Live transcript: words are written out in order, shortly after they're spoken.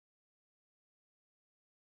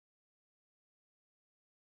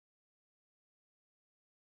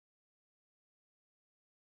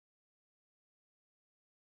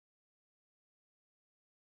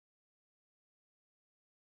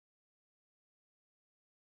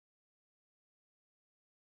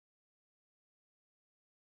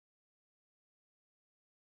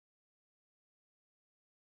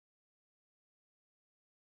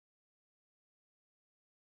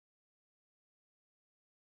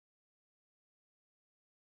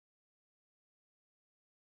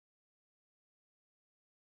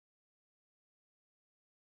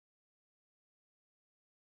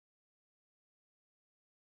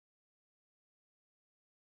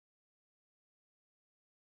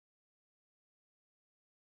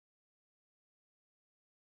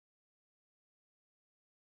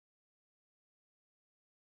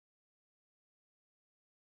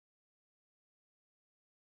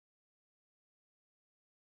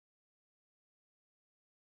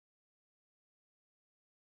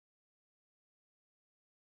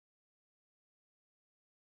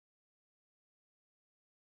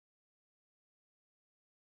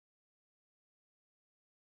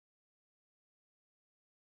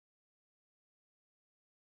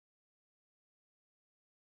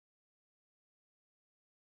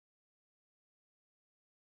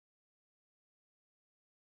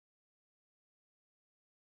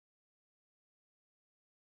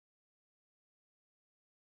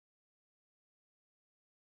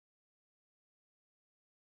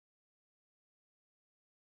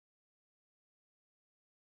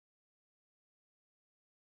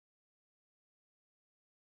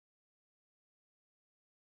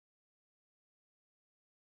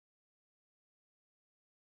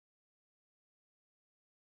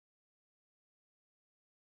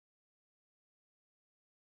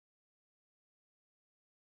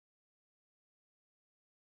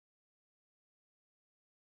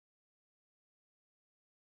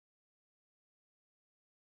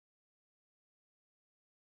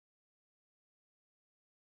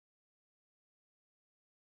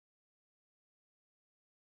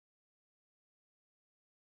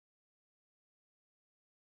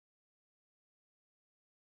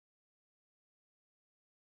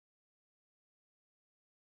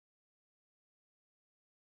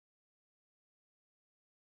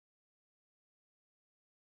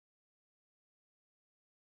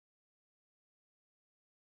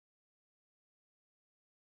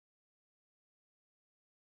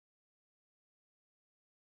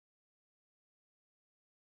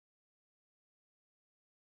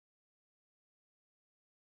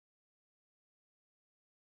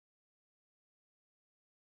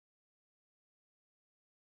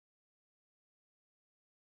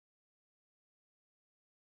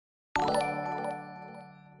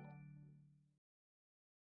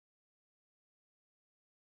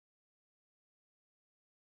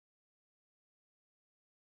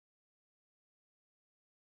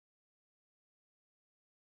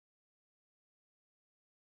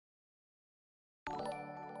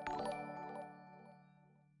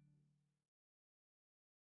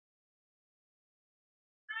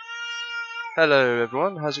Hello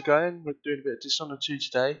everyone, how's it going? We're doing a bit of Dishonored 2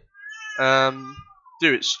 today.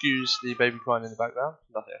 Do excuse the baby crying in the background,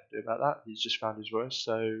 nothing I can do about that, he's just found his voice,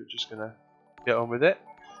 so just gonna get on with it.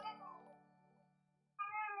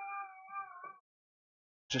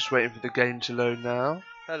 Just waiting for the game to load now.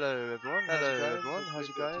 Hello everyone, how's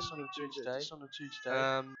it going? Dishonored 2 today.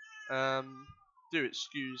 Do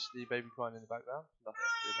excuse the baby crying in the background, nothing I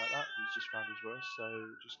can do about that, he's just found his voice, so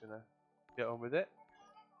just gonna get on with it.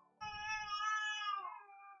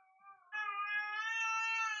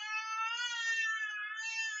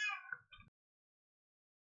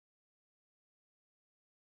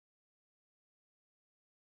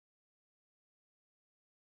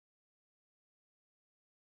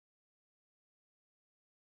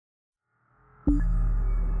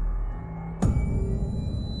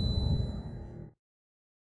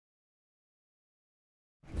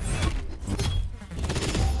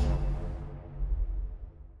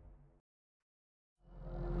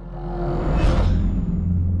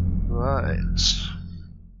 Right, let's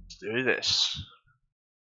do this.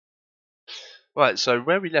 Right, so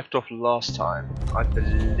where we left off last time, I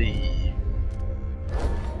believe.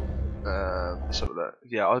 Let's have a look.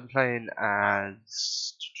 Yeah, I'm playing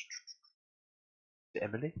as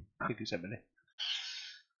Emily. I think it's Emily.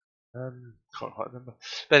 Can't quite remember.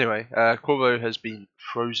 But anyway, Corvo has been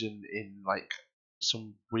frozen in like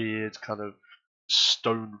some weird kind of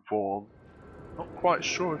stone form. Not quite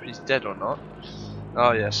sure if he's dead or not.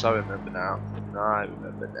 Oh yes, I remember now. I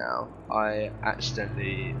remember now. I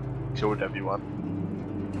accidentally killed everyone.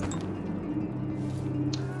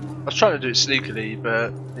 I was trying to do it sneakily,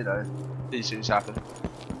 but you know, these things happen.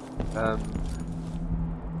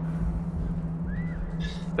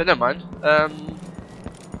 But never mind.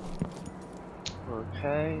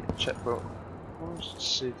 Okay, checkbook. Let's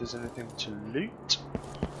see if there's anything to loot.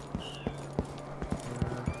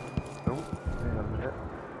 Oh, hang on a minute.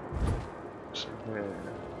 What's in here?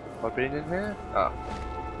 Have I been in here? Ah.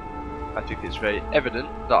 I think it's very evident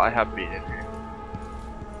that I have been in here.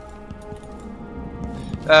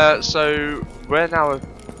 So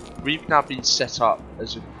we've now been set up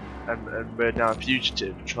as a, and we're now a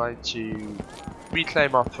fugitive, trying to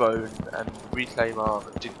reclaim our throne and reclaim our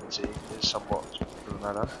dignity in somewhat of a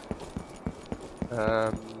manner.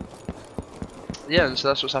 Yeah, and so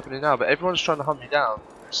that's what's happening now. But everyone's trying to hunt me down,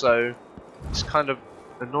 so it's kind of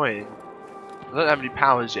annoying. I don't have any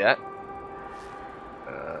powers yet.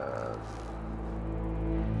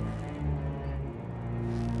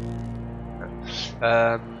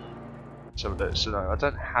 So no, I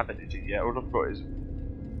don't have anything yet. All I've got is a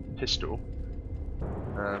pistol.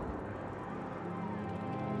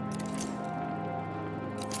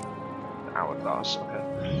 Hourglass, okay.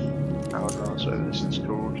 Hourglass, whatever this is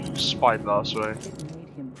called. Spyglass, right?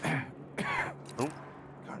 Oh.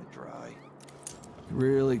 Kinda dry.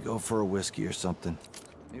 Really go for a whiskey or something.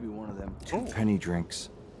 Maybe one of them two-penny drinks.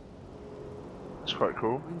 That's quite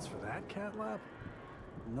cool. Wins for that cat lap?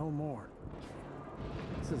 No more.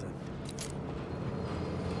 This is it.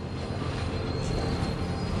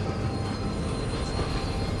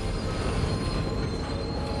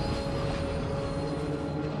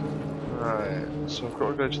 Right, so I've got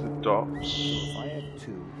to go to the docks. If I have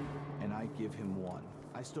two, and I give him one,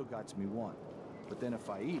 I still got me one. But then if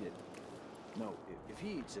I eat it, no, if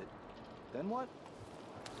he eats it, then what?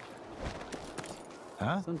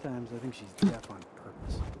 Huh? Sometimes I think she's deaf on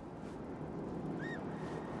purpose.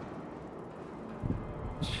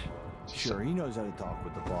 Sure, he knows how to talk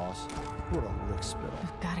with the boss. What a lick spittle.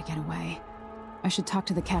 I've got to get away. I should talk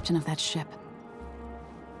to the captain of that ship.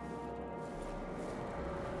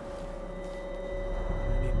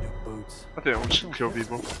 I need new boots. I think I want to kill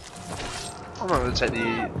people. I'm not going to take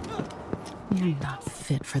the... You're not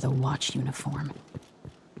fit for the watch uniform.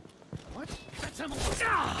 What? That's him.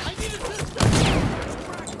 I needed this.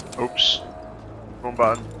 Oops. Wrong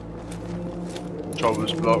button. Control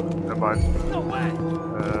was blocked. Never mind. No way.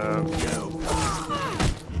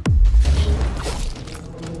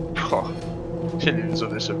 Killings on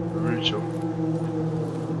this are brutal.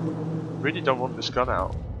 Really don't want this gun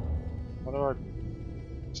out. How do I...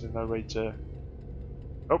 Is there no way to...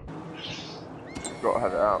 Oh! Gotta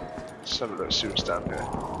have it out. Let's have a look, see what's down here.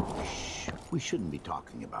 Shh. We shouldn't be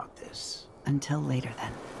talking about this. Until later,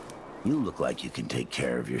 then. You look like you can take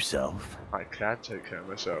care of yourself. I can take care of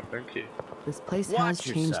myself, thank you. This place Watch has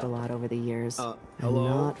changed yourself. a lot over the years. And hello?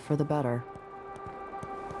 not for the better.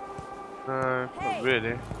 No, not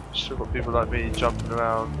really. Still got people like me jumping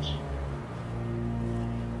around.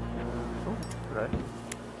 Oh, hello.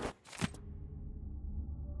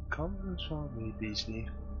 Come and find me, Beasley.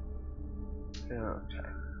 Yeah, okay.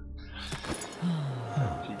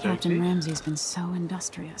 Captain Okey-dokey. Ramsey's been so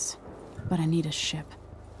industrious, but I need a ship.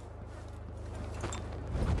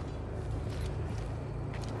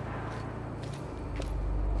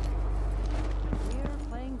 We're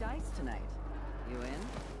playing dice tonight. You in?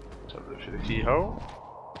 Let's have a look through the keyhole.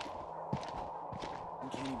 I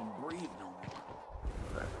can't even breathe no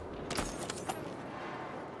more.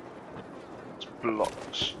 It's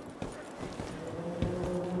blocks.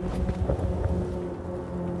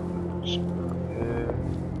 Here.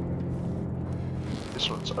 This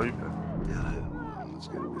one's open. Let's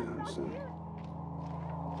get it soon.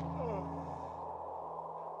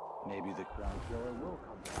 Maybe the crown killer will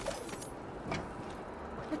come back.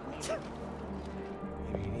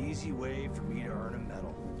 Maybe an easy way for me to earn a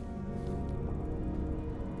medal.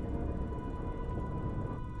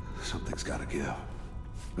 Something's gotta give.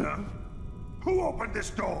 Huh? Who opened this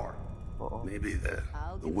door? Uh-oh. Maybe the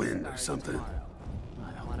wind or something. I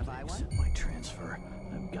hope Wanna they buy one? accept my transfer.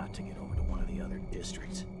 I've got to get over to one of the other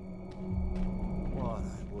districts. What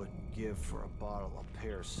I would give for a bottle of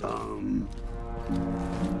pear cider.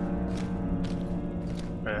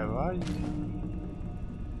 Where are you?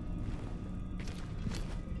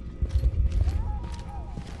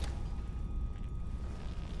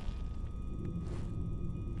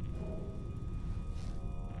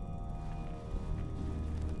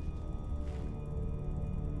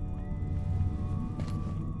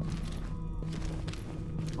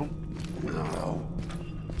 No.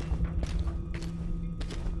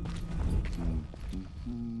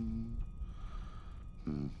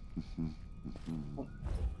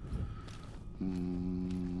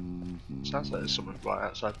 Sounds like there's someone right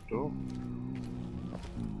outside the door.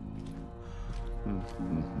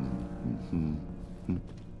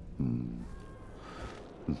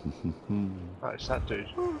 Right, it's that dude.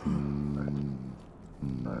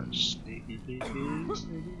 Sneaky peeky,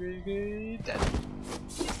 sneaky peeky, dead.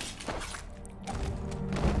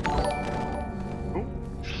 Ooh.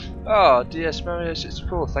 Oh, DS Mario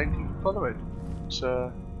 64, thank you for following. It's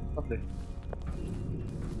lovely.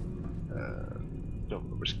 Don't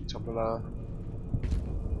want a risky tumbler.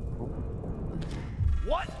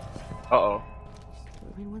 What? Uh oh.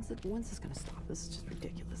 I mean, when's this gonna stop? This is just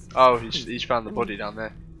ridiculous. Oh, he's found the body down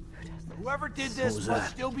there. Who does this? Whoever did was this must that?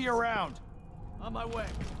 still be around. On my way.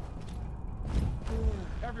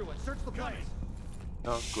 Everyone, search the place.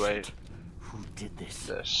 Oh, great. Who did this?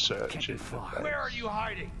 They're searching the far. place. Where are you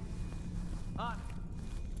hiding? Huh?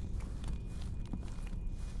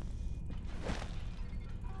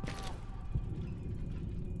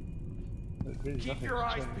 There's really Keep nothing your to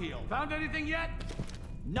eyes say. peeled. Found anything yet?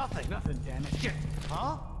 Nothing. Nothing, damn it. Shit.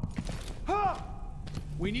 Huh? Huh?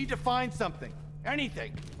 We need to find something.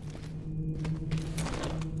 Anything.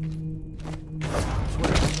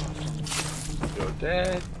 You're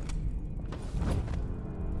dead.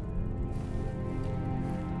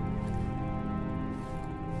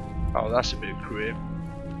 Oh, that's a bit grim.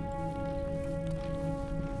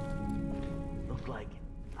 Looked like,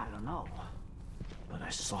 I don't know, but I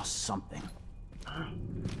saw something.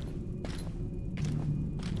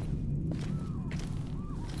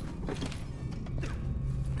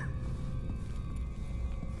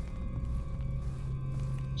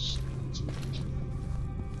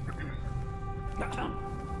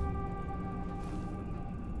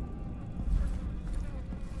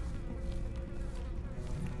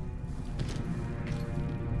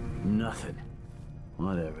 Nothing.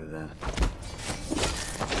 Whatever then.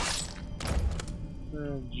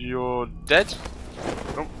 And you're dead?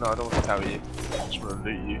 Oh, no, I don't want to carry you. I just want to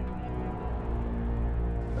loot you.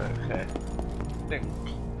 Okay. I think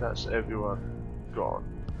that's everyone gone.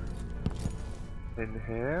 In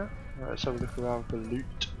here. Right, let's have a look around for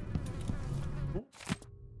loot. Ooh.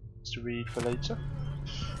 It's to read for later.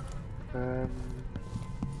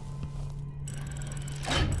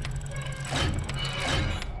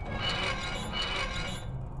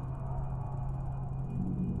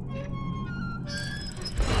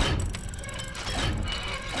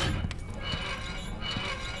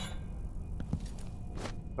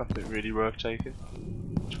 Nothing really worth taking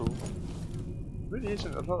at all. Really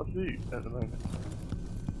isn't a lot of loot at the moment.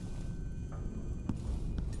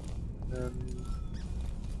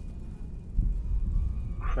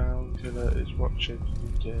 Crown Killer is watching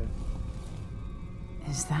you dead.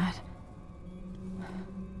 Is that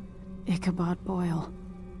Ichabod Boyle?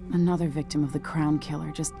 Another victim of the Crown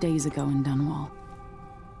Killer just days ago in Dunwall.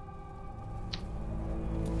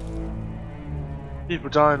 People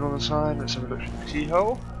dying all the time. Let's have a look through the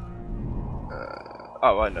keyhole.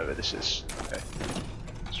 Oh, I know where this is. Okay,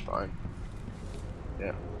 that's fine.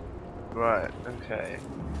 Yeah. Right. Okay.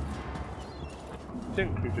 I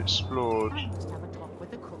think we've explored. I must have a talk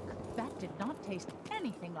with the cook. That did not taste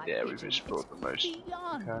anything like Yeah, we've pigeon. explored It's the most.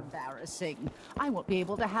 beyond Okay. embarrassing. I won't be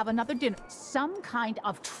able to have another dinner. Some kind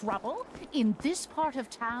of trouble in this part of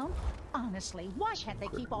town? Honestly, why can't they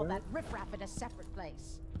keep all that riffraff in a separate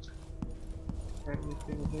place?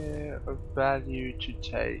 Anything here of value to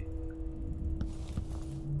take?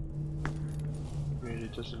 Really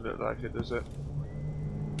doesn't look like it, does it?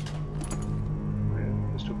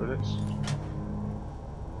 Yeah, pistol bullets.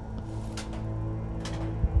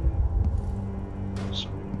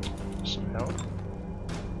 Some help.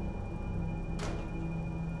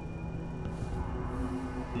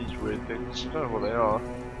 These weird things. I don't know what they are.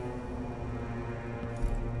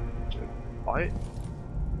 Light?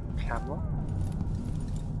 Camera?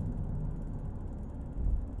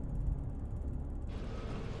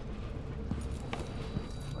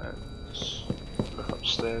 Let's look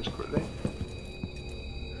upstairs quickly.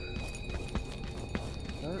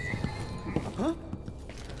 No. Huh?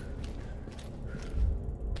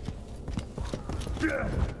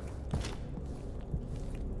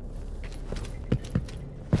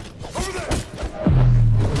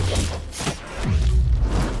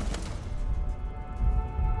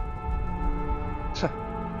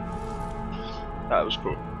 That was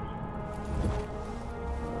cool.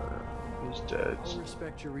 He's dead. I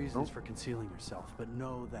respect your reasons for concealing yourself, but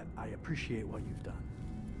know that I appreciate what you've done.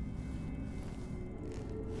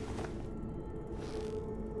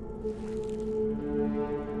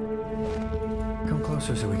 Come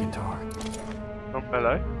closer so we can talk. Oh,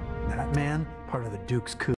 hello. That man, part of the Duke's coup.